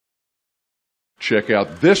Check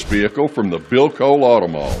out this vehicle from the Bill Cole Auto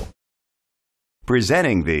Mall.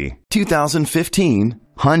 Presenting the 2015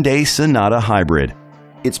 Hyundai Sonata Hybrid.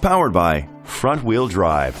 It's powered by front-wheel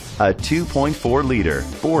drive, a 2.4-liter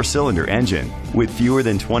four-cylinder engine. With fewer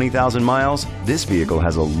than 20,000 miles, this vehicle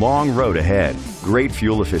has a long road ahead. Great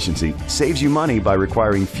fuel efficiency saves you money by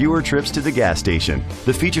requiring fewer trips to the gas station.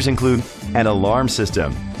 The features include an alarm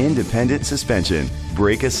system, independent suspension,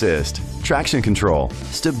 brake assist, traction control,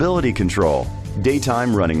 stability control,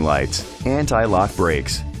 daytime running lights, anti-lock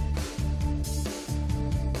brakes.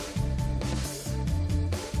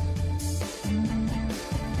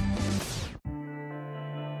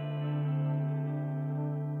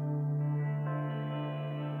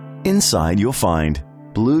 Inside you'll find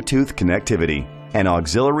Bluetooth connectivity, an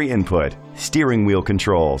auxiliary input, steering wheel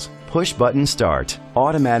controls, push-button start,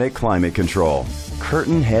 automatic climate control,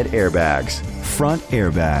 curtain head airbags, front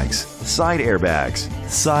airbags,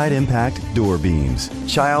 side impact door beams,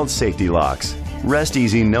 child safety locks. Rest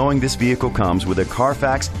easy knowing this vehicle comes with a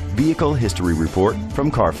Carfax Vehicle History Report from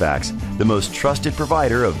Carfax, the most trusted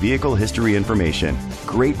provider of vehicle history information.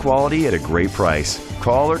 Great quality at a great price.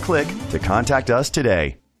 Call or click to contact us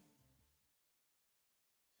today.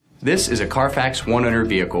 This is a Carfax one-owner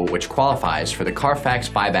vehicle which qualifies for the Carfax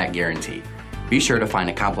buyback guarantee. Be sure to find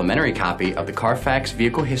a complimentary copy of the Carfax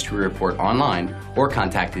Vehicle History Report online or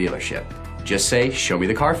contact the dealership. Just say, "Show me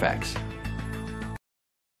the Carfax."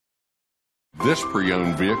 This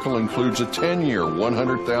pre-owned vehicle includes a 10-year,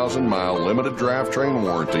 100,000-mile limited drivetrain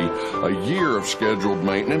warranty, a year of scheduled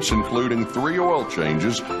maintenance including 3 oil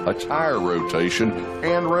changes, a tire rotation,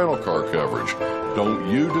 and rental car coverage. Don't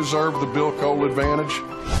you deserve the Bill Cole advantage?